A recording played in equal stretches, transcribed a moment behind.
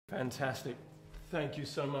Fantastic. Thank you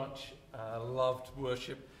so much. Loved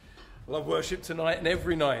worship. Love worship tonight and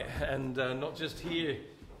every night, and not just here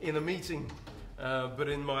in a meeting, but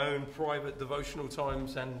in my own private devotional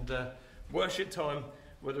times and worship time,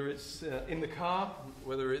 whether it's in the car,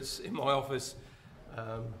 whether it's in my office,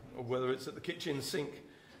 or whether it's at the kitchen sink,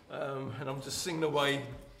 and I'm just singing away,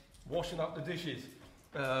 washing up the dishes.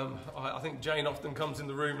 I think Jane often comes in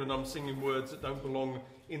the room and I'm singing words that don't belong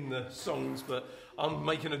in the songs, but I'm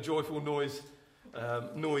making a joyful noise.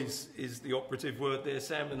 Noise is the operative word there,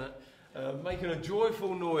 Sam, and making a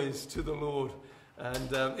joyful noise to the Lord.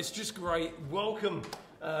 And it's just great. Welcome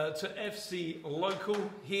to FC Local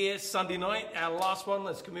here Sunday night, our last one,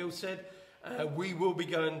 as Camille said. We will be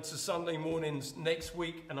going to Sunday mornings next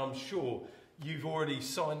week, and I'm sure you've already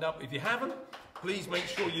signed up. If you haven't, please make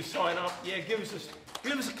sure you sign up. Yeah, give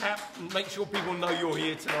us a clap and make sure people know you're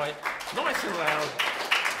here tonight. Nice and loud.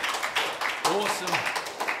 Awesome.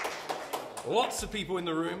 Lots of people in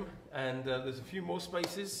the room, and there's a few more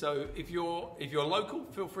spaces. So if you're local,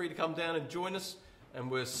 feel free to come down and join us,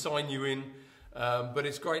 and we'll sign you in. But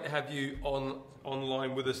it's great to have you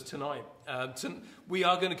online with us tonight. We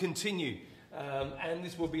are going to continue, and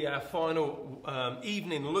this will be our final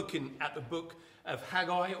evening looking at the book of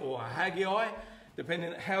Haggai or Haggai,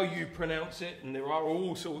 depending on how you pronounce it. And there are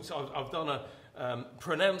all sorts. I've done a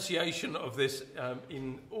pronunciation of this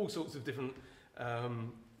in all sorts of different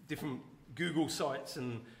Google sites,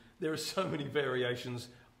 and there are so many variations.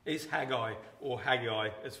 It's Haggai or Haggai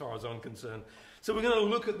as far as I'm concerned. So we're going to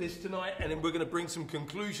look at this tonight, and then we're going to bring some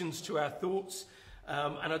conclusions to our thoughts.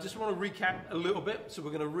 And I just want to recap a little bit. So we're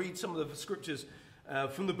going to read some of the scriptures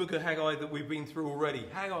from the book of Haggai that we've been through already.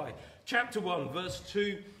 Haggai chapter 1, verse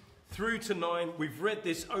 2 through to 9. We've read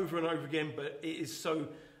this over and over again, but it is so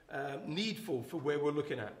needful for where we're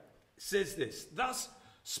looking at. It says this: "Thus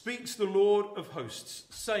speaks the Lord of hosts,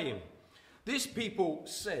 saying, this people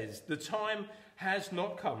says, the time has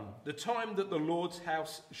not come, the time that the Lord's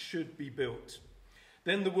house should be built.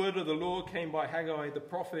 Then the word of the Lord came by Haggai the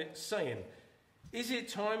prophet, saying, is it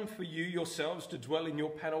time for you yourselves to dwell in your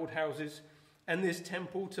panelled houses, and this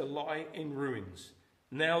temple to lie in ruins?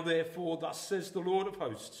 Now therefore, thus says the Lord of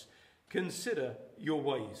hosts, consider your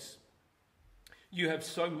ways. You have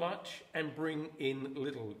so much and bring in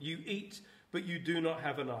little. You eat, but you do not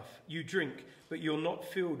have enough. You drink, but you're not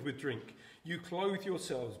filled with drink. You clothe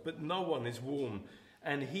yourselves, but no one is warm.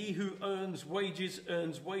 And he who earns wages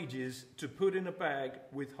to put in a bag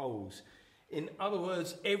with holes." In other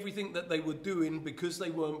words, everything that they were doing, because they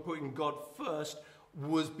weren't putting God first,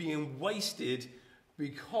 was being wasted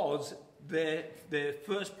because their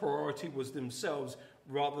first priority was themselves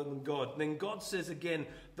rather than God. Then God says again,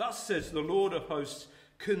 "Thus says the Lord of hosts,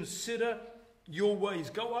 consider your ways.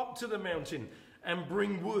 Go up to the mountain and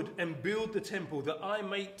bring wood and build the temple, that I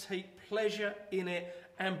may take pleasure in it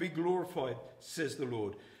and be glorified, says the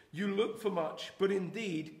Lord. You looked for much, but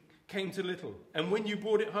indeed came to little. And when you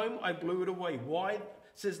brought it home, I blew it away. Why,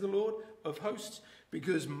 says the Lord of hosts?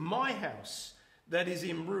 Because my house that is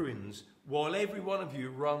in ruins, while every one of you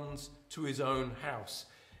runs to his own house."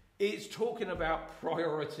 It's talking about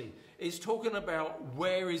priority. It's talking about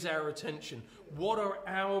where is our attention. What are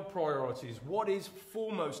our priorities? What is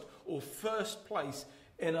foremost or first place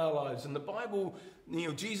in our lives? And the Bible,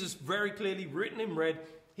 Jesus very clearly, written in red,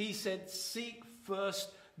 he said, seek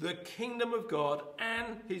first the kingdom of God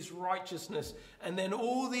and his righteousness. And then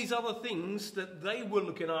all these other things that they were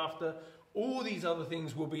looking after, all these other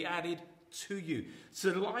things will be added to you.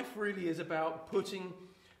 So life really is about putting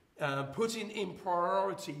in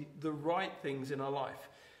priority the right things in our life.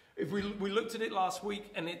 If we looked at it last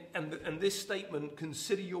week, and this statement,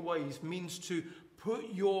 consider your ways, means to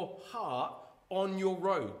put your heart on your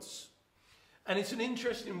roads. And it's an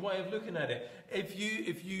interesting way of looking at it. If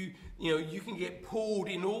you can get pulled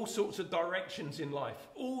in all sorts of directions in life,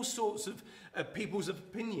 all sorts of people's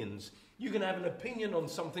opinions. You can have an opinion on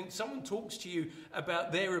something. Someone talks to you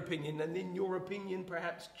about their opinion, and then your opinion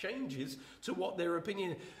perhaps changes to what their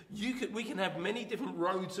opinion. We can have many different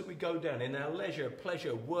roads that we go down in our leisure,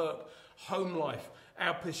 pleasure, work, home life,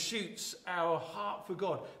 our pursuits, our heart for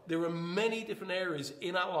God. There are many different areas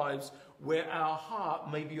in our lives where our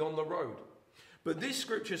heart may be on the road. But this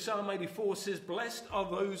scripture, Psalm 84, says, blessed are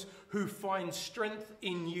those who find strength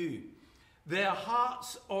in you. Their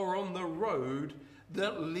hearts are on the road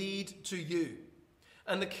that lead to you.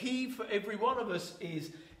 And the key for every one of us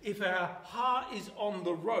is, if our heart is on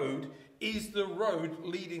the road, is the road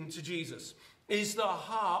leading to Jesus? Is the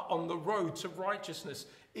heart on the road to righteousness?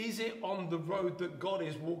 Is it on the road that God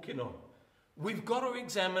is walking on? We've got to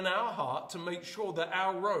examine our heart to make sure that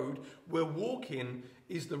our road we're walking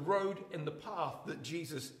is the road and the path that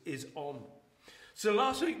Jesus is on. So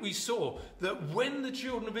last week we saw that when the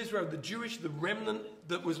children of Israel, the remnant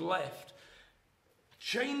that was left,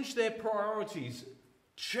 changed their priorities,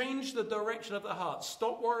 changed the direction of their heart,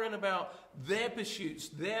 stopped worrying about their pursuits,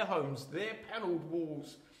 their homes, their panelled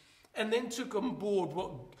walls, and then took on board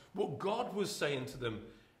what God was saying to them,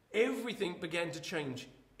 everything began to change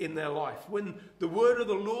in their life. When the word of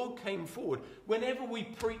the Lord came forward, whenever we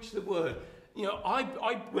preach the word, you know,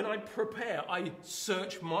 when I prepare, I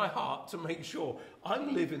search my heart to make sure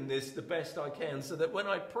I'm living this the best I can, so that when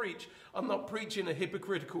I preach, I'm not preaching a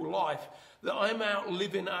hypocritical life, that I'm out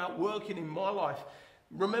living, out working in my life.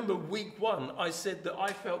 Remember week 1, I said that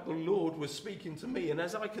I felt the Lord was speaking to me, and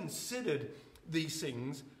as I considered these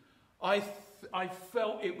things, I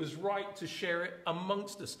felt it was right to share it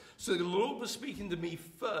amongst us. So the Lord was speaking to me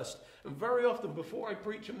first, and very often before I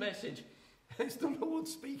preach a message, it's the Lord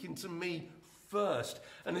speaking to me first,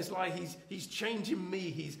 and it's like he's changing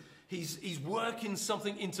me, he's working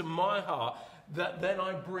something into my heart that then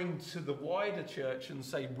I bring to the wider church and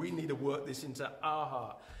say, we need to work this into our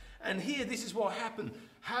heart. And here, this is what happened.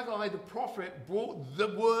 Haggai the prophet brought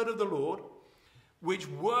the word of the Lord, which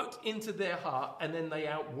worked into their heart, and then they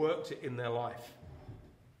outworked it in their life.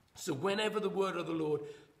 So whenever the word of the Lord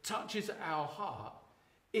touches our heart,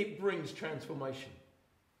 it brings transformation.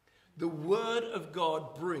 The word of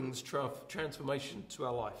God brings transformation to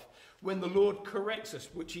our life. When the Lord corrects us,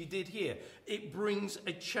 which he did here, it brings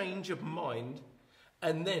a change of mind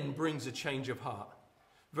and then brings a change of heart.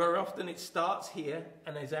 Very often it starts here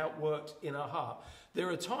and is outworked in our heart. There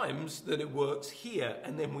are times that it works here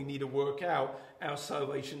and then we need to work out our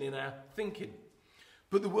salvation in our thinking.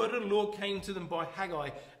 But the word of the Lord came to them by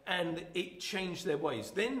Haggai and it changed their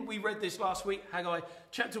ways. Then we read this last week, Haggai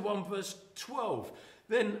chapter 1 verse 12.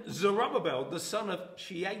 Then Zerubbabel, the son of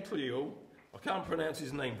Shealtiel, I can't pronounce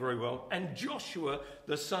his name very well, and Joshua,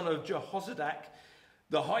 the son of Jehozadak,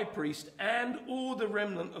 the high priest, and all the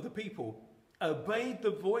remnant of the people obeyed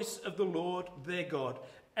the voice of the Lord their God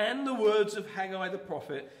and the words of Haggai the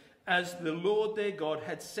prophet, as the Lord their God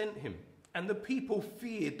had sent him. And the people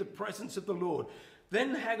feared the presence of the Lord.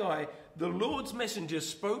 Then Haggai, the Lord's messenger,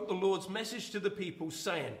 spoke the Lord's message to the people,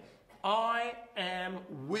 saying, I am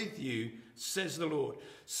with you, says the Lord.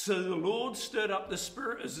 So the Lord stirred up the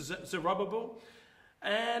spirit of Zerubbabel,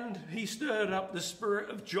 and he stirred up the spirit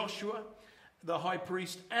of Joshua, the high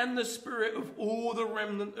priest, and the spirit of all the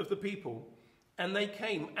remnant of the people. And they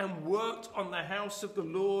came and worked on the house of the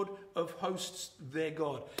Lord of hosts, their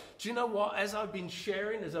God. Do you know what? As I've been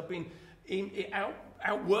sharing, as I've been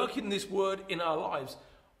outworking this word in our lives,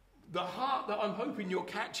 the heart that I'm hoping you're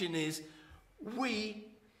catching is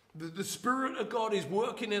the Spirit of God is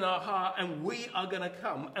working in our heart, and we are going to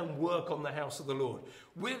come and work on the house of the Lord.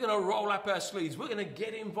 We're going to roll up our sleeves. We're going to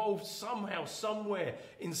get involved somehow, somewhere,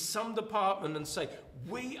 in some department and say,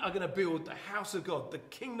 we are going to build the house of God, the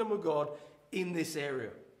kingdom of God in this area.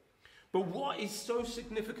 But what is so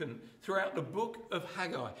significant throughout the book of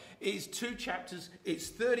Haggai is 2 chapters, it's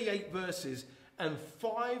 38 verses, and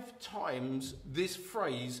 5 times this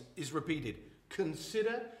phrase is repeated.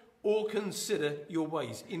 Consider your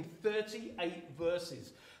ways, in 38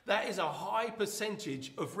 verses. That is a high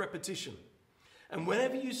percentage of repetition. And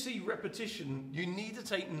whenever you see repetition, you need to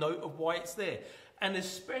take note of why it's there. And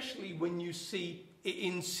especially when you see it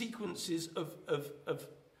in sequences of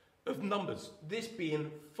numbers. This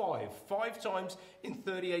being 5 times in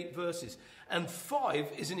 38 verses. And 5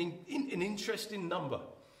 is an interesting number.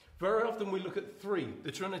 Very often we look at 3,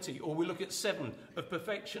 the Trinity, or we look at 7 of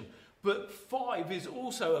perfection. But 5 is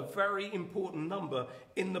also a very important number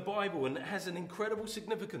in the Bible, and it has an incredible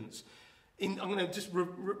significance. I'm going to just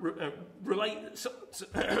relate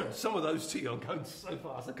some of those to you. I'm going so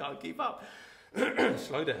fast I can't keep up.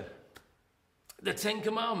 Slow down. The 10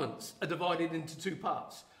 Commandments are divided into 2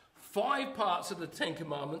 parts. 5 parts of the 10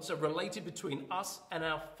 Commandments are related between us and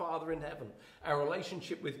our Father in heaven, our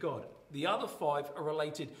relationship with God. The other 5 are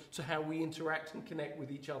related to how we interact and connect with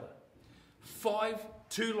each other.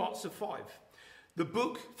 2 lots of 5. The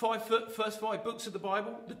first 5 books of the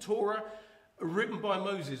Bible, the Torah, are written by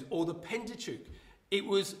Moses, or the Pentateuch. It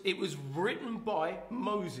was written by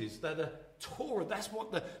Moses. The Torah, that's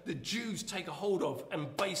what the Jews take a hold of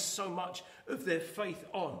and base so much of their faith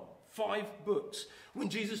on. 5 books. When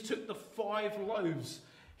Jesus took the 5 loaves,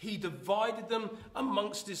 he divided them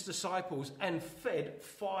amongst his disciples and fed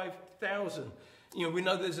 5,000. You know, we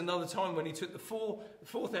know there's another time when he took the 4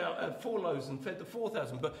 loaves and fed the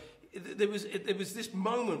 4,000. But there was this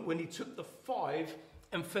moment when he took the 5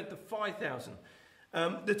 and fed the 5,000.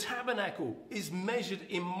 The tabernacle is measured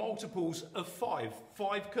in multiples of 5.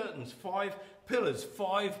 5 curtains, 5 pillars,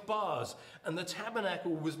 5 bars, and the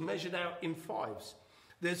tabernacle was measured out in 5s.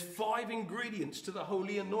 There's 5 ingredients to the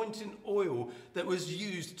holy anointing oil that was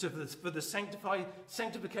used for the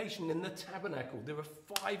sanctification in the tabernacle. There are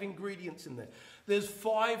 5 ingredients in there. There's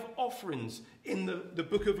 5 offerings in the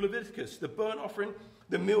book of Leviticus: the burnt offering,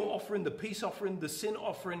 the meal offering, the peace offering, the sin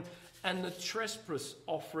offering, and the trespass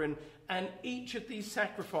offering. And each of these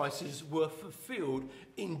sacrifices were fulfilled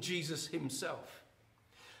in Jesus himself.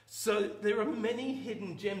 So there are many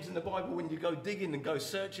hidden gems in the Bible when you go digging and go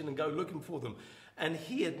searching and go looking for them. And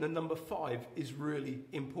here, the number 5 is really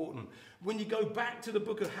important. When you go back to the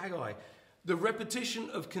book of Haggai, the repetition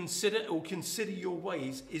of consider your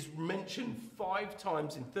ways is mentioned 5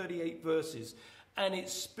 times in 38 verses. And it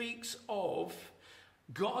speaks of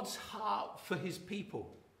God's heart for his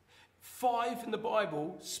people. 5 in the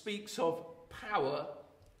Bible speaks of power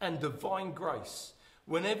and divine grace.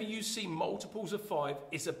 Whenever you see multiples of 5,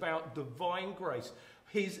 it's about divine grace.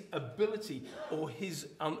 His ability or his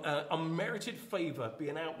unmerited favor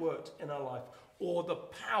being outworked in our life, or the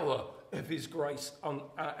power of his grace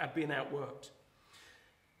being outworked.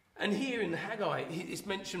 And here in Haggai, it's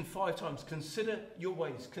mentioned 5 times. Consider your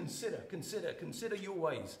ways. Consider your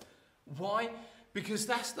ways. Why? Because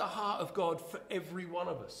that's the heart of God for every one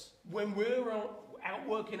of us. When we're out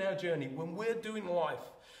working our journey, when we're doing life,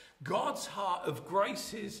 God's heart of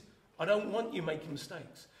grace is, I don't want you making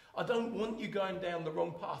mistakes. I don't want you going down the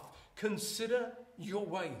wrong path. Consider your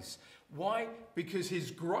ways. Why? Because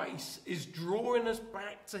his grace is drawing us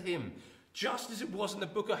back to him. Just as it was in the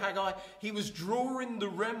book of Haggai, he was drawing the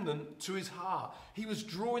remnant to his heart. He was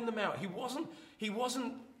drawing them out. He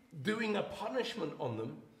wasn't doing a punishment on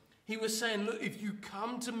them. He was saying, look, if you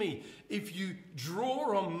come to me, if you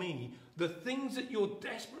draw on me, the things that you're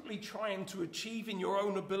desperately trying to achieve in your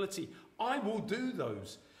own ability, I will do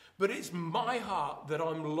those. But it's my heart that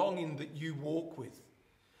I'm longing that you walk with.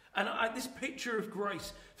 And this picture of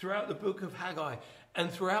grace throughout the book of Haggai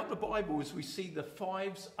and throughout the Bible, as we see the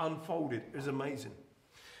 5s unfolded, is amazing.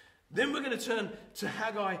 Then we're going to turn to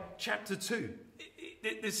Haggai chapter 2.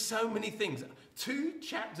 There's so many things. 2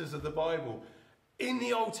 chapters of the Bible in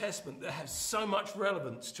the Old Testament that have so much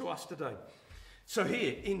relevance to us today. So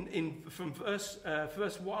here, from verse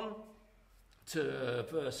 1 to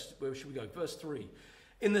where should we go? Verse 3.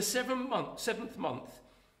 In the 7th month,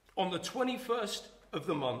 on the 21st of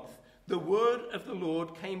the month, the word of the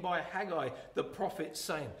Lord came by Haggai the prophet,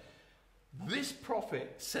 saying, this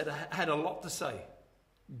prophet had a lot to say.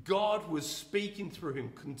 God was speaking through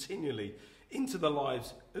him continually into the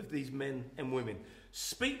lives of these men and women.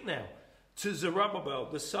 Speak now to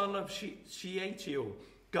Zerubbabel, the son of Shealtiel,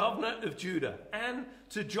 governor of Judah, and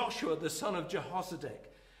to Joshua, the son of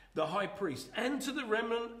Jehozadak, the high priest, and to the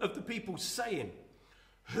remnant of the people, saying,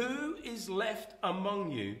 who is left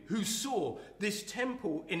among you who saw this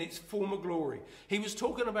temple in its former glory? He was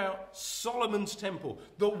talking about Solomon's temple,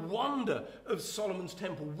 the wonder of Solomon's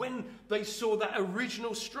temple. When they saw that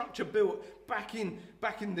original structure built back in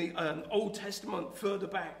the Old Testament, further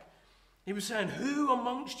back, he was saying, who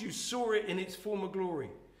amongst you saw it in its former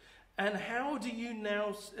glory? And how do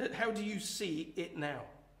you see it now?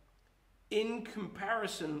 In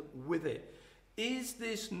comparison with it, is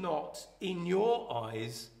this not in your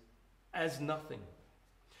eyes as nothing?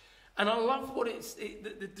 And I love what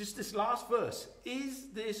just this last verse. Is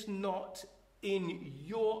this not in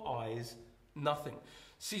your eyes nothing?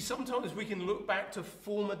 See, sometimes we can look back to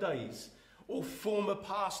former days, or former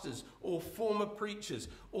pastors, or former preachers,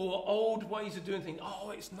 or old ways of doing things.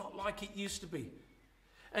 Oh, it's not like it used to be.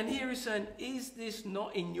 And here he's saying, is this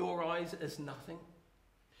not in your eyes as nothing?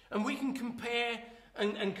 And we can compare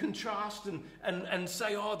and contrast and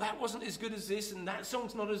say, oh, that wasn't as good as this, and that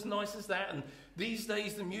song's not as nice as that, and these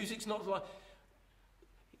days the music's not like...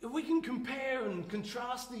 We can compare and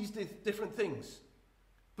contrast these different things.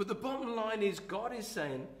 But the bottom line is, God is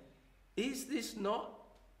saying, is this not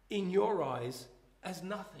in your eyes as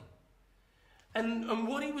nothing? And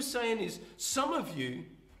what he was saying is, some of you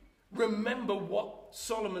remember what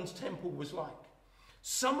Solomon's temple was like.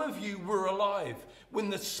 Some of you were alive when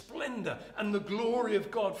the splendor and the glory of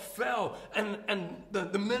God fell, and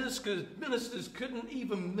the ministers couldn't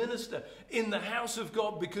even minister in the house of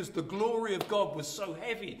God because the glory of God was so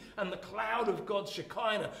heavy and the cloud of God's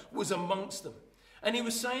Shekinah was amongst them. And he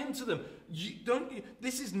was saying to them,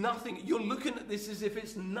 this is nothing. You're looking at this as if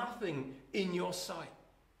it's nothing in your sight.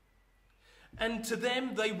 And to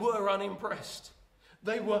them, they were unimpressed.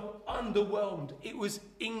 They were underwhelmed. It was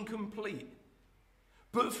incomplete.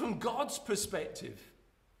 But from God's perspective,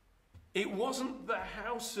 it wasn't the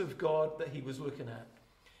house of God that he was looking at.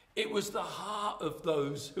 It was the heart of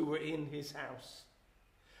those who were in his house.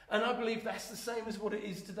 And I believe that's the same as what it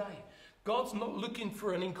is today. God's not looking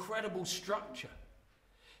for an incredible structure.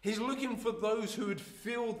 He's looking for those who would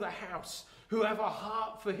fill the house, who have a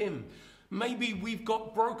heart for him. Maybe we've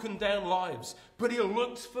got broken down lives, but he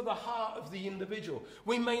looks for the heart of the individual.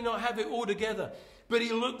 We may not have it all together, but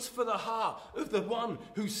he looks for the heart of the one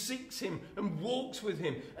who seeks him and walks with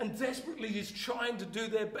him and desperately is trying to do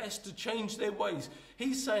their best to change their ways.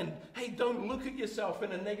 He's saying, hey, don't look at yourself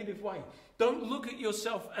in a negative way. Don't look at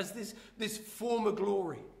yourself as this former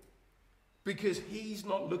glory, because he's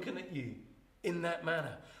not looking at you in that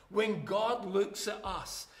manner. When God looks at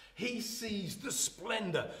us, he sees the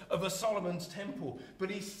splendor of a Solomon's temple,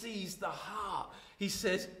 but he sees the heart. He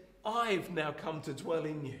says, I've now come to dwell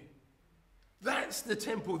in you. That's the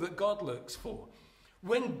temple that God looks for.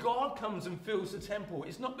 When God comes and fills the temple,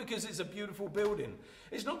 it's not because it's a beautiful building.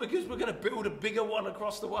 It's not because we're going to build a bigger one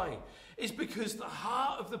across the way. It's because the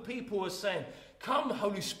heart of the people is saying, come,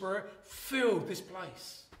 Holy Spirit, fill this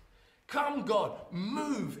place. Come, God,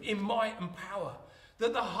 move in might and power.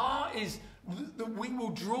 That the heart is that we will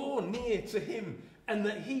draw near to him and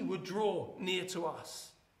that he would draw near to us.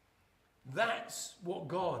 That's what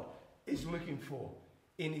God is looking for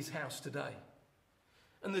in his house today.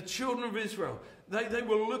 And the children of Israel, they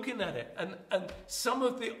were looking at it. And some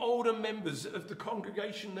of the older members of the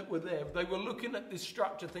congregation that were there, they were looking at this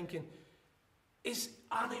structure thinking, it's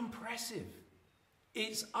unimpressive.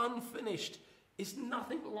 It's unfinished. It's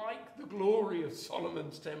nothing like the glory of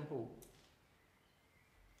Solomon's temple.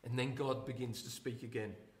 And then God begins to speak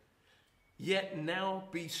again. Yet now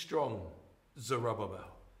be strong, Zerubbabel.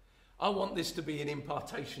 I want this to be an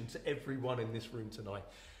impartation to everyone in this room tonight.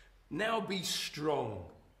 Now be strong,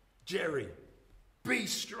 Jerry. Be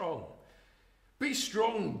strong. Be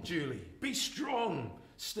strong, Julie. Be strong,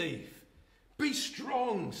 Steve. Be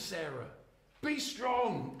strong, Sarah. Be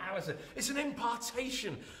strong, Alison. It's an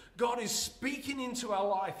impartation. God is speaking into our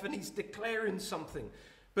life and he's declaring something.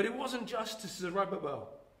 But it wasn't just to Zerubbabel.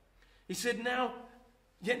 He said,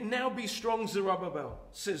 yet now be strong, Zerubbabel,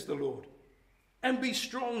 says the Lord. And be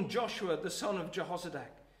strong, Joshua, the son of Jehozadak,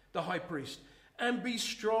 the high priest. And be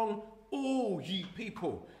strong, all ye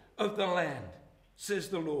people of the land, says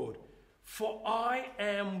the Lord. For I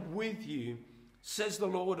am with you, says the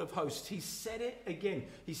Lord of hosts. He said it again.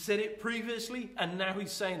 He said it previously, and now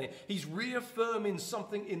he's saying it. He's reaffirming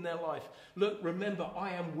something in their life. Look, remember, I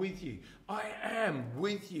am with you. I am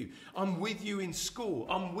with you. I'm with you in school.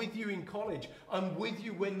 I'm with you in college. I'm with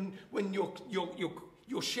you when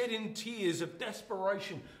you're shedding tears of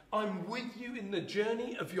desperation. I'm with you in the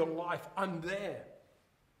journey of your life. I'm there.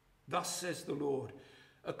 Thus says the Lord,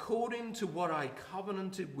 according to what I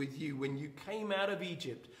covenanted with you when you came out of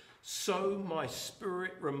Egypt, so my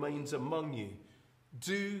spirit remains among you.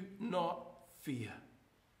 Do not fear.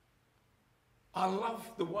 I love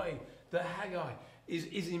the way that Haggai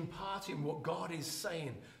is imparting what God is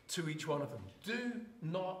saying to each one of them. Do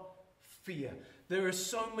not fear. There are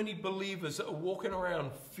so many believers that are walking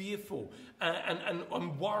around fearful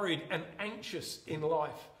and worried and anxious in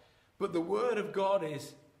life. But the word of God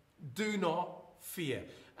is, do not fear.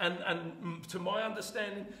 And to my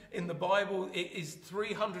understanding, in the Bible, it is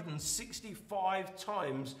 365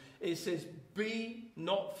 times it says, be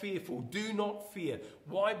not fearful, do not fear.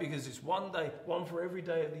 Why? Because it's one day, one for every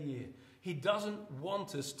day of the year. He doesn't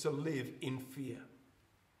want us to live in fear.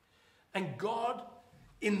 And God,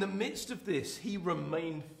 in the midst of this, he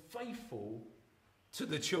remained faithful to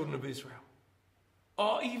the children of Israel.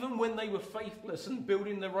 Or even when they were faithless and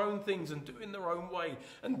building their own things and doing their own way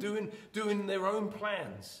and doing their own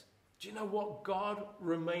plans. Do you know what? God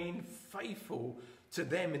remained faithful to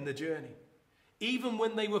them in the journey. Even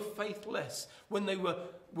when they were faithless, when they were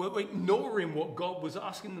ignoring what God was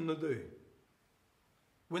asking them to do.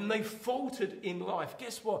 When they faltered in life.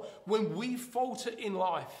 Guess what? When we falter in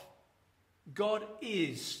life, God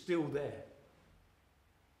is still there.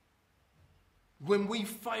 When we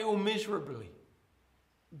fail miserably,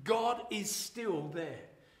 God is still there.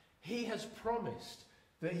 He has promised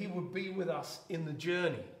that he would be with us in the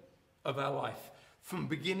journey of our life from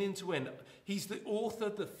beginning to end. He's the author,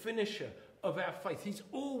 the finisher of our faith. He's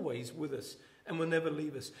always with us and will never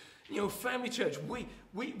leave us. You know, family church, we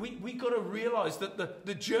got to realize that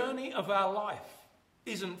the journey of our life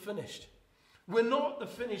isn't finished. We're not the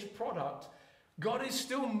finished product. God is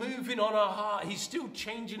still moving on our heart. He's still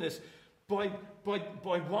changing us. By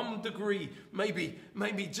 1 degree,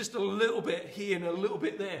 maybe just a little bit here and a little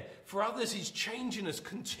bit there. For others, he's changing us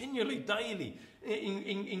continually, daily,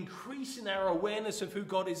 increasing our awareness of who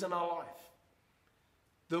God is in our life.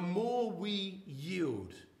 The more we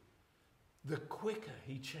yield, the quicker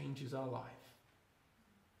he changes our life.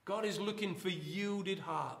 God is looking for yielded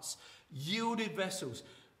hearts, yielded vessels.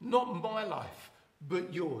 Not my life,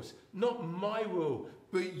 but yours. Not my will,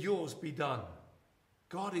 but yours be done.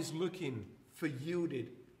 God is looking for yielded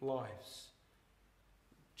lives.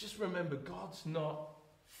 Just remember, God's not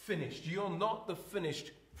finished. You're not the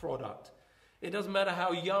finished product. It doesn't matter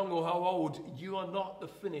how young or how old, you are not the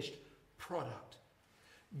finished product.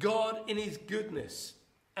 God, in his goodness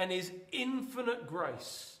and his infinite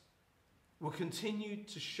grace, will continue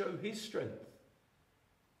to show his strength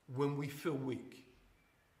when we feel weak.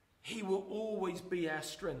 He will always be our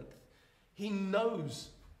strength. He knows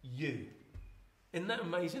you. Isn't that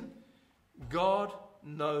amazing? God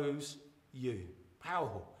knows you.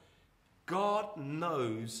 Powerful. God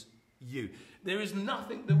knows you. There is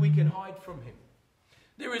nothing that we can hide from him.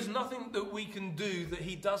 There is nothing that we can do that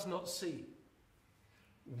he does not see.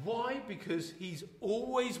 Why? Because he's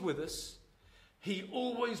always with us. He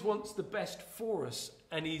always wants the best for us,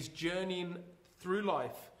 and he's journeying through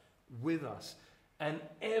life with us, an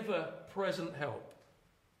ever-present help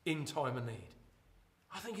in time of need.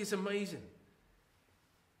 I think it's amazing.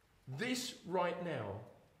 This right now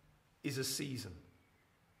is a season.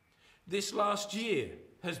 This last year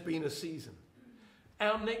has been a season.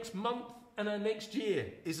 Our next month and our next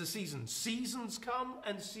year is a season. Seasons come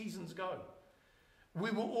and seasons go. We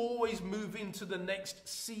will always move into the next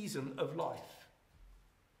season of life.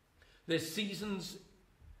 There's seasons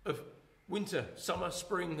of winter, summer,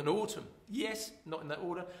 spring and autumn. Yes, not in that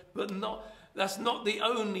order, but that's not the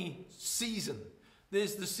only season.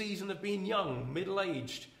 There's the season of being young,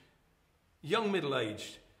 middle-aged, young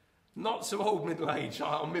middle-aged, not so old middle-aged.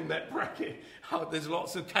 I'm in that bracket. There's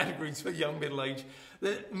lots of categories for young middle-aged.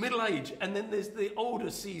 The middle-aged, and then there's the older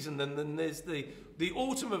season, and then there's the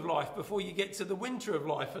autumn of life before you get to the winter of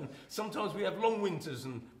life. And sometimes we have long winters,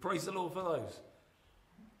 and praise the Lord for those.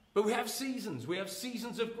 But we have seasons. We have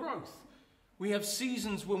seasons of growth. We have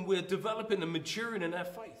seasons when we're developing and maturing in our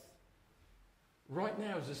faith. Right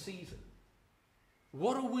now is a season.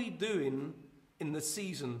 What are we doing in the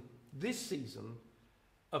season, this season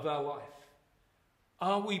of our life?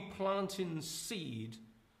 Are we planting seed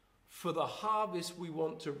for the harvest we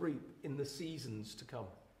want to reap in the seasons to come?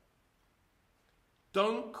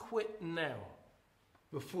 Don't quit now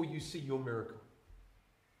before you see your miracle.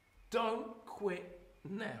 Don't quit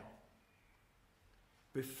now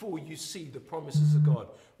before you see the promises of God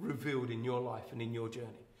revealed in your life and in your journey.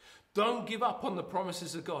 Don't give up on the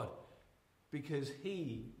promises of God, because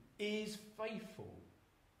he is faithful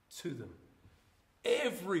to them.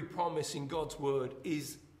 Every promise in God's word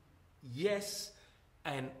is yes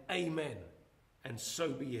and amen, and so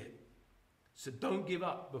be it. So don't give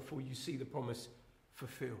up before you see the promise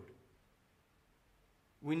fulfilled.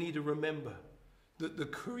 We need to remember that the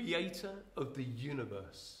creator of the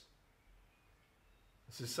universe,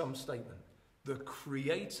 this is some statement, the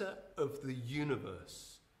creator of the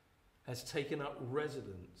universe has taken up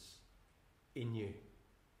residence in you.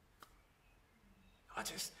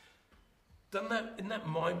 Isn't that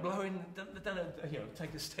mind-blowing?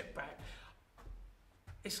 Take a step back.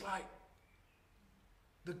 It's like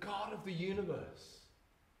the God of the universe.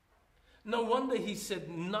 No wonder he said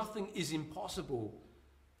nothing is impossible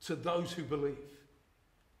to those who believe.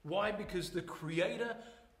 Why? Because the creator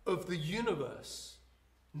of the universe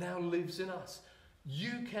now lives in us.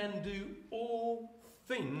 You can do all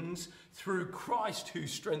things through Christ who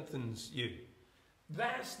strengthens you.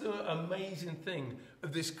 That's the amazing thing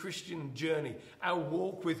of this Christian journey, our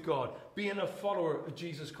walk with God, being a follower of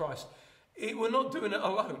Jesus Christ. We're not doing it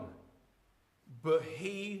alone, but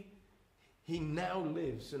he now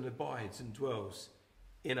lives and abides and dwells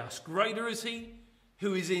in us. Greater is he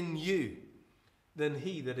who is in you than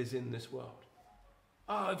he that is in this world.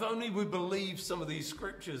 If only we believe some of these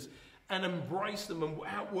scriptures and embrace them and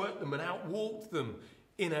outwork them and outwalk them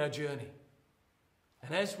in our journey.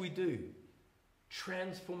 And as we do,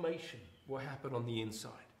 transformation will happen on the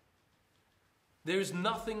inside. There is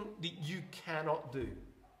nothing that you cannot do.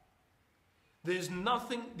 There's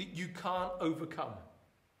nothing that you can't overcome.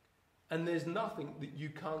 And there's nothing that you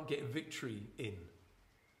can't get victory in.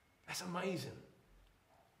 That's amazing.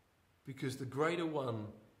 Because the greater one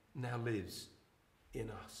now lives in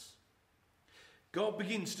us. God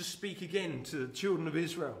begins to speak again to the children of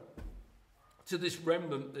Israel, to this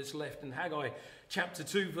remnant that's left in Haggai chapter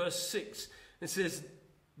 2 verse 6. It says,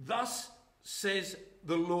 "Thus says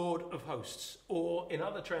the Lord of hosts," or in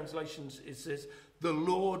other translations it says, "the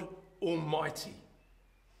Lord Almighty.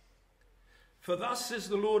 For thus says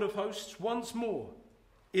the Lord of hosts, once more,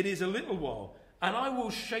 it is a little while, and I will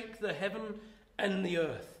shake the heaven and the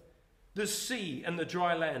earth, the sea and the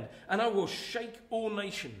dry land, and I will shake all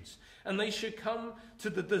nations, and they shall come to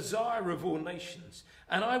the desire of all nations.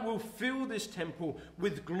 And I will fill this temple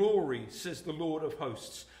with glory, says the Lord of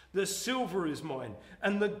hosts. The silver is mine,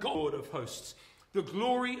 and the gold of hosts. The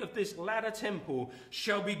glory of this latter temple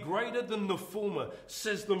shall be greater than the former,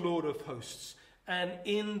 says the Lord of hosts. And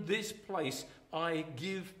in this place I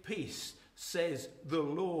give peace, says the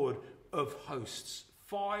Lord of hosts.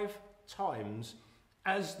 5 times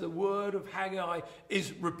as the word of Haggai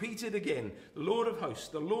is repeated again. The Lord of hosts,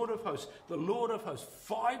 the Lord of hosts, the Lord of hosts.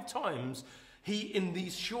 5 times in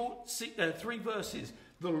these short 3 verses,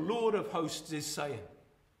 the Lord of hosts is saying.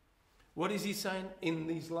 What is he saying? In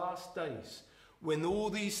these last days, when all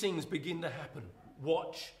these things begin to happen,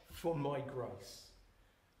 watch for my grace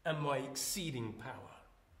and my exceeding power.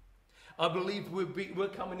 I believe we're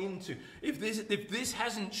coming into, if this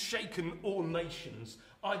hasn't shaken all nations,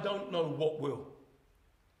 I don't know what will.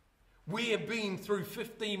 We have been through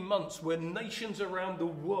 15 months where nations around the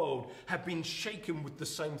world have been shaken with the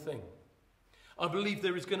same thing. I believe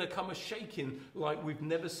there is going to come a shaking like we've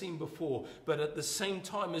never seen before. But at the same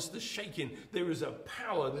time as the shaking, there is a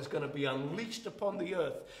power that's going to be unleashed upon the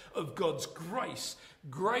earth of God's grace.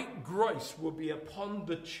 Great grace will be upon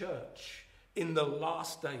the church in the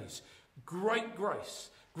last days. Great grace.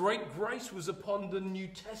 Great grace was upon the New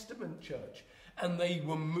Testament church. And they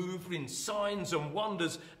were moved in signs and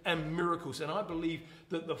wonders and miracles. And I believe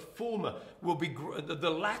that the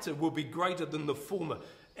latter will be greater than the former.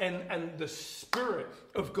 And the Spirit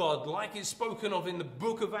of God, like it's spoken of in the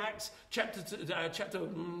book of Acts, chapter 2, I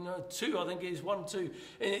think it is 1-2.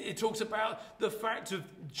 It talks about the fact of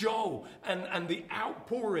Joel and the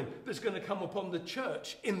outpouring that's going to come upon the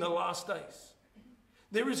church in the last days.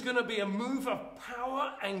 There is going to be a move of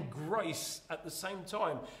power and grace at the same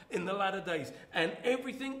time in the latter days. And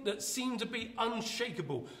everything that seemed to be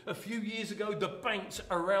unshakable a few years ago, the banks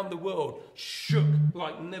around the world shook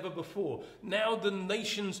like never before. Now the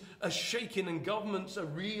nations are shaking and governments are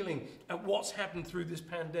reeling at what's happened through this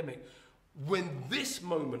pandemic. When this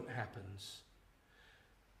moment happens,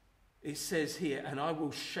 it says here, and I will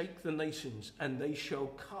shake the nations, and they shall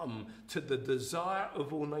come to the desire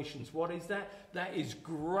of all nations. What is that? That is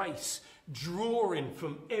grace, drawing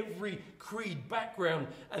from every creed, background,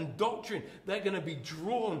 and doctrine. They're going to be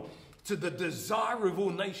drawn to the desire of all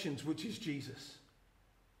nations, which is Jesus.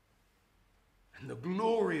 And the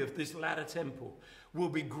glory of this latter temple will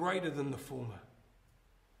be greater than the former.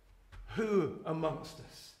 Who amongst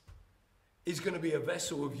us is going to be a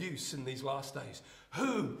vessel of use in these last days?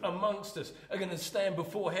 Who amongst us are going to stand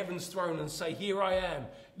before heaven's throne and say, here I am,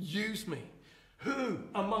 use me? Who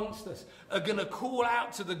amongst us are going to call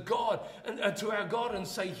out to the God and to our God and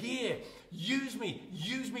say, here, use me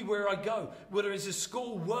where I go, whether it's a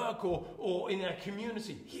school, work, or in our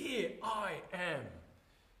community. Here I am.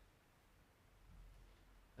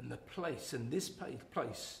 And this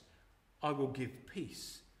place, I will give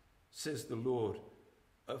peace, says the Lord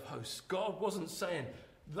of hosts. God wasn't saying,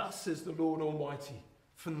 thus says the Lord Almighty,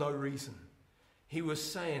 for no reason. He was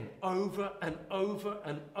saying over and over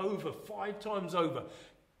and over, 5 times over,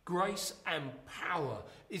 grace and power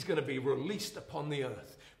is going to be released upon the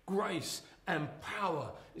earth. Grace and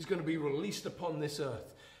power is going to be released upon this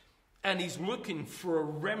earth. And he's looking for a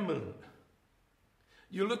remnant.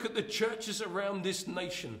 You look at the churches around this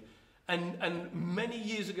nation, and many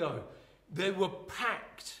years ago, they were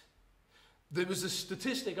packed. There was a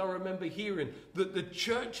statistic I remember hearing that the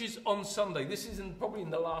churches on Sunday, this is probably in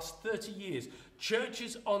the last 30 years,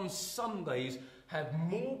 churches on Sundays have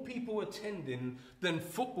more people attending than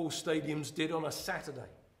football stadiums did on a Saturday.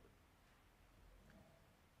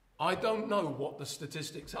 I don't know what the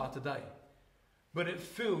statistics are today, but it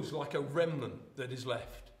feels like a remnant that is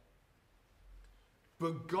left.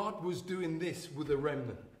 But God was doing this with a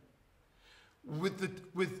remnant.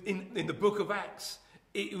 In the book of Acts,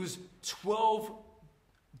 it was 12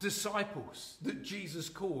 disciples that Jesus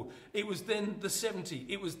called. It was then the 70.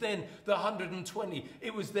 It was then the 120.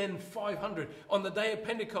 It was then 500. On the day of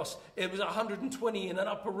Pentecost, it was 120 in an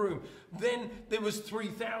upper room. Then there was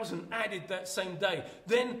 3,000 added that same day.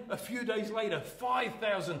 Then a few days later,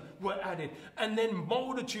 5,000 were added. And then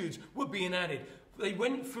multitudes were being added. They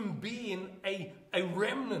went from being a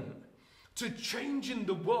remnant to changing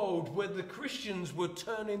the world where the Christians were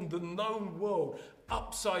turning the known world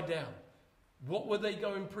upside down. What were they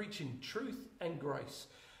going preaching? Truth and grace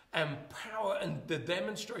and power, and the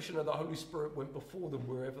demonstration of the Holy Spirit went before them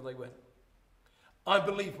wherever they went. I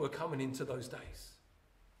believe we're coming into those days.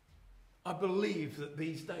 I believe that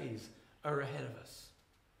these days are ahead of us.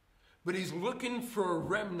 But he's looking for a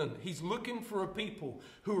remnant. He's looking for a people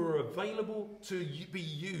who are available to be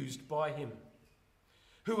used by him,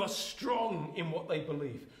 who are strong in what they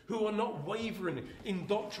believe, who are not wavering in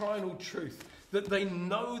doctrinal truth, that they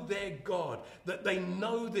know their God, that they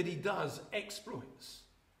know that he does exploits.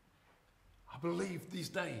 I believe these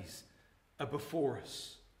days are before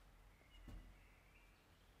us.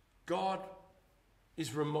 God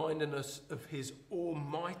is reminding us of his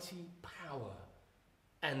almighty power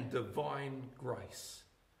and divine grace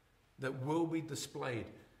that will be displayed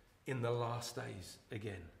in the last days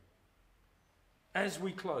again. As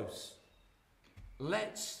we close,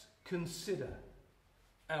 let's consider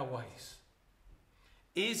our ways.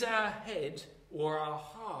 Is our head or our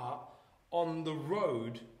heart on the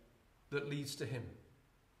road that leads to him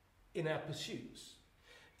in our pursuits?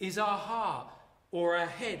 Is our heart or our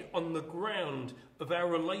head on the ground of our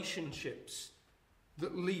relationships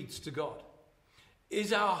that leads to God?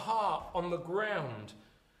 Is our heart on the ground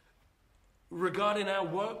regarding our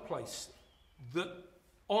workplace that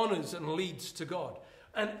honours and leads to God?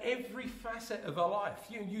 And every facet of our life,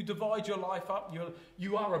 you divide your life up.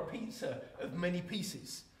 You are a pizza of many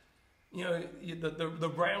pieces. You know, the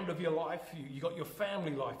round of your life. You got your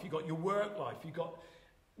family life. You got your work life.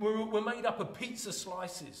 We're made up of pizza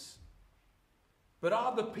slices. But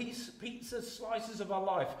are the pizza slices of our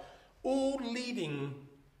life all leading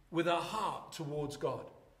with our heart towards God?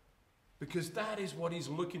 Because that is what he's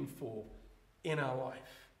looking for in our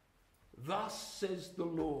life. Thus says the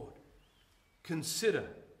Lord, consider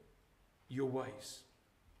your ways.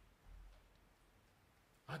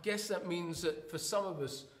 I guess that means that for some of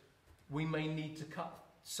us, we may need to cut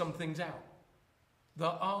some things out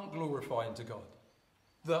that aren't glorifying to God,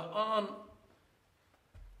 that aren't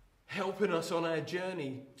helping us on our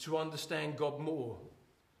journey to understand God more.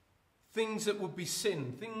 Things that would be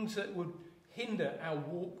sin, things that would hinder our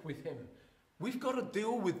walk with him. We've got to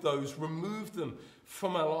deal with those, remove them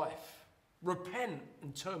from our life. Repent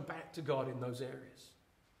and turn back to God in those areas.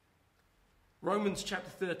 Romans chapter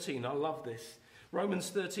 13, I love this. Romans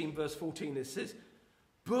 13 verse 14, it says,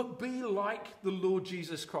 but be like the Lord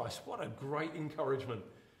Jesus Christ. What a great encouragement.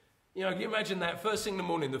 You know, can you imagine that first thing in the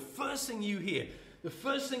morning, the first thing you hear, the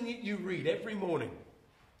first thing that you read every morning,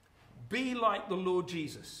 be like the Lord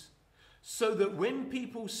Jesus, so that when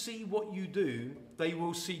people see what you do, they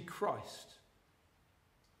will see Christ.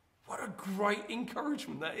 What a great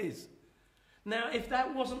encouragement that is. Now, if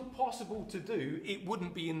that wasn't possible to do, it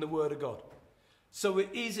wouldn't be in the Word of God. So it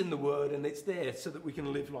is in the Word and it's there so that we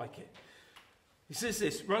can live like it. He says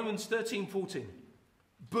this, Romans 13:14.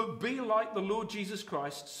 But be like the Lord Jesus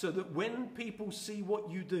Christ, so that when people see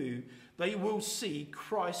what you do, they will see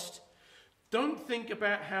Christ. Don't think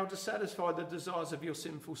about how to satisfy the desires of your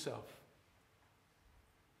sinful self.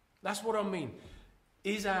 That's what I mean.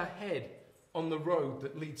 Is our head on the road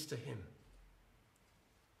that leads to him,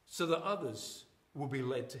 so that others will be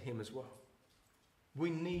led to him as well?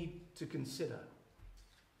 We need to consider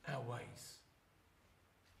our ways.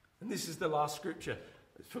 And this is the last scripture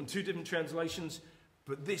from two different translations,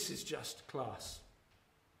 but this is just class.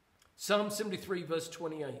 Psalm 73 verse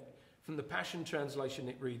 28 from the Passion Translation,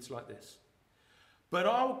 it reads like this. But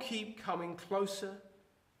I'll keep coming closer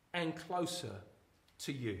and closer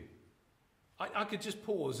to you. I could just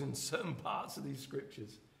pause in certain parts of these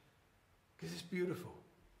scriptures because it's beautiful.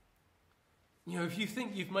 You know, if you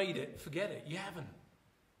think you've made it, forget it. You haven't.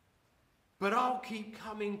 But I'll keep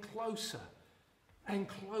coming closer and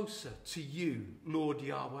closer to you, Lord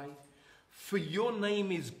Yahweh, for your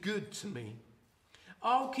name is good to me.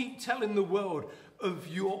 I'll keep telling the world of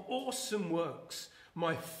your awesome works,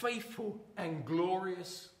 my faithful and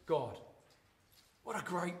glorious God. What a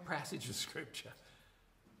great passage of scripture.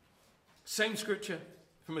 Same scripture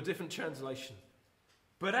from a different translation.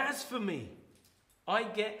 But as for me, I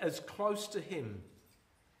get as close to him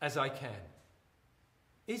as I can.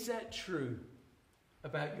 Is that true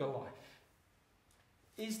about your life?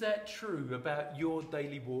 Is that true about your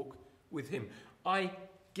daily walk with him? I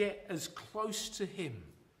get as close to him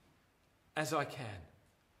as I can.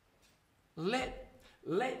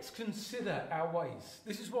 Let's consider our ways.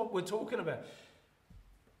 This is what we're talking about.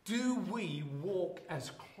 Do we walk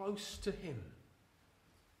as close to him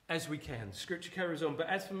as we can? Scripture carries on. But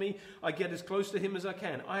as for me, I get as close to him as I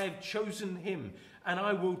can. I have chosen him, and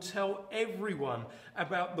I will tell everyone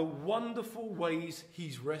about the wonderful ways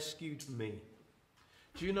he's rescued me.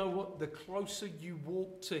 Do you know what? The closer you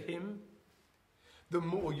walk to him, the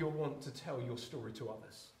more you'll want to tell your story to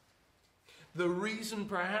others. The reason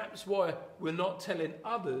perhaps why we're not telling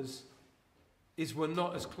others is we're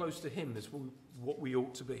not as close to him as what we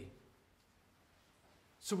ought to be.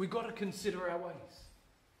 So we've got to consider our ways.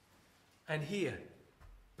 and hear.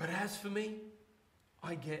 But as for me,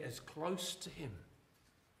 I get as close to him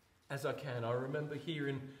as I can. I remember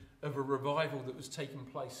hearing of a revival that was taking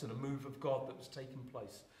place and a move of God that was taking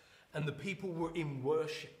place. And the people were in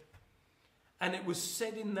worship. And it was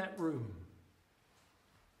said in that room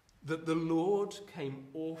that the Lord came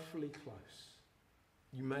awfully close.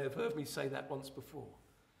 You may have heard me say that once before.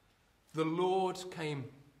 The Lord came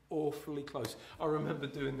awfully close. I remember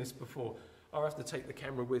doing this before. I'll have to take the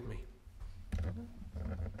camera with me.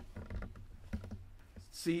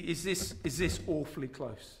 See, is this awfully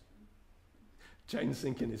close? Jane's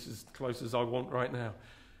thinking it's as close as I want right now.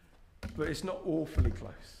 But it's not awfully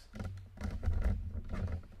close.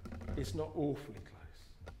 It's not awfully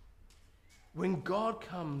close. When God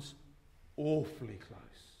comes awfully close,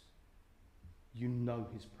 you know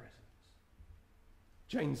his presence.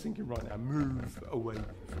 Jane's thinking right now, move away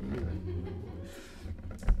from me.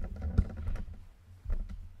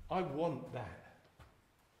 I want that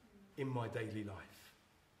in my daily life,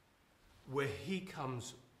 where he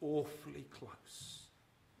comes awfully close.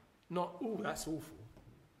 Not, oh, that's awful,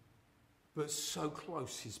 but so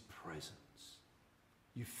close, his presence.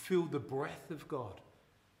 You feel the breath of God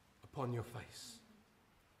upon your face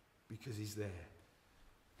because he's there.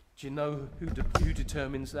 Do you know who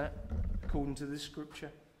determines that according to this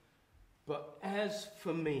scripture? But as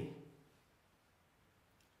for me,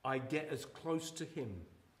 I get as close to him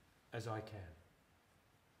as I can.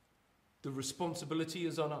 The responsibility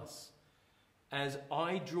is on us. As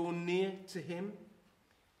I draw near to him,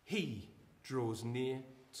 he draws near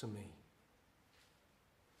to me.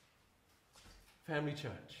 Family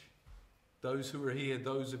Church, those who are here,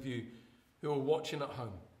 those of you who are watching at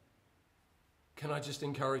home, can I just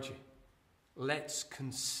encourage you? Let's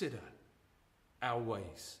consider our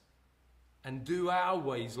ways. And do our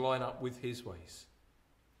ways line up with his ways?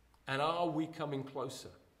 And are we coming closer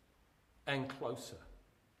and closer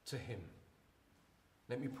to him?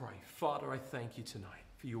 Let me pray. Father, I thank you tonight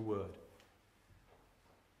for your word.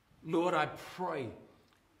 Lord, I pray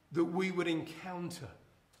that we would encounter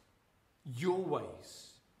your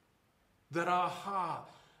ways, that our heart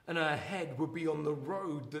and our head would be on the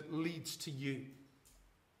road that leads to you,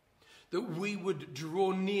 that we would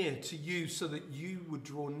draw near to you so that you would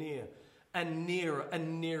draw near and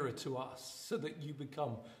nearer to us, so that you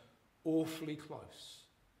become awfully close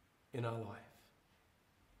in our life.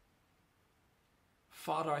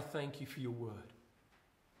 Father, I thank you for your word.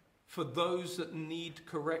 For those that need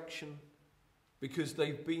correction because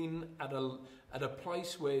they've been at a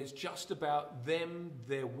place where it's just about them,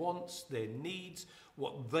 their wants, their needs,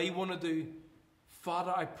 what they want to do,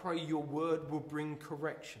 Father, I pray your word will bring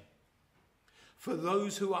correction. For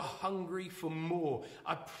those who are hungry for more,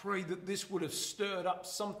 I pray that this would have stirred up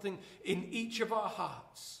something in each of our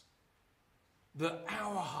hearts, that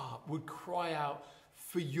our heart would cry out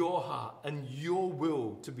for your heart and your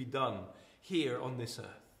will to be done here on this earth.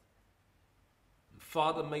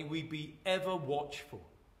 Father, may we be ever watchful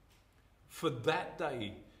for that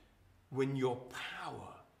day when your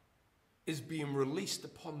power is being released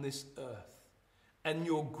upon this earth and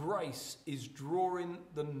your grace is drawing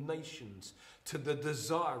the nations to the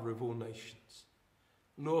desire of all nations.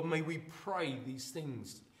 Lord, may we pray these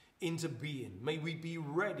things into being. May we be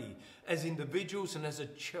ready as individuals and as a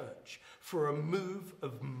church for a move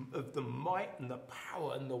of the might and the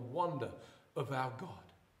power and the wonder of our God.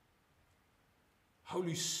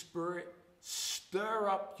 Holy Spirit, stir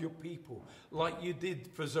up your people like you did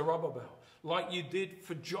for Zerubbabel, like you did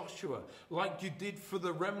for Joshua, like you did for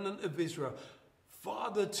the remnant of Israel.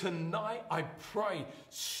 Father, tonight I pray,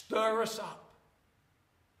 stir us up.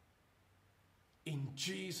 In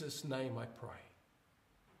Jesus' name I pray.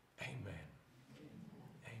 Amen.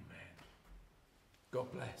 Amen.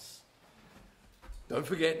 God bless. Don't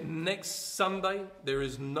forget, next Sunday, there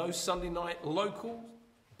is no Sunday night local,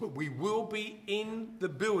 but we will be in the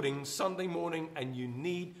building Sunday morning and you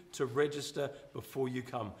need to register before you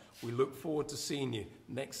come. We look forward to seeing you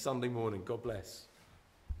next Sunday morning. God bless.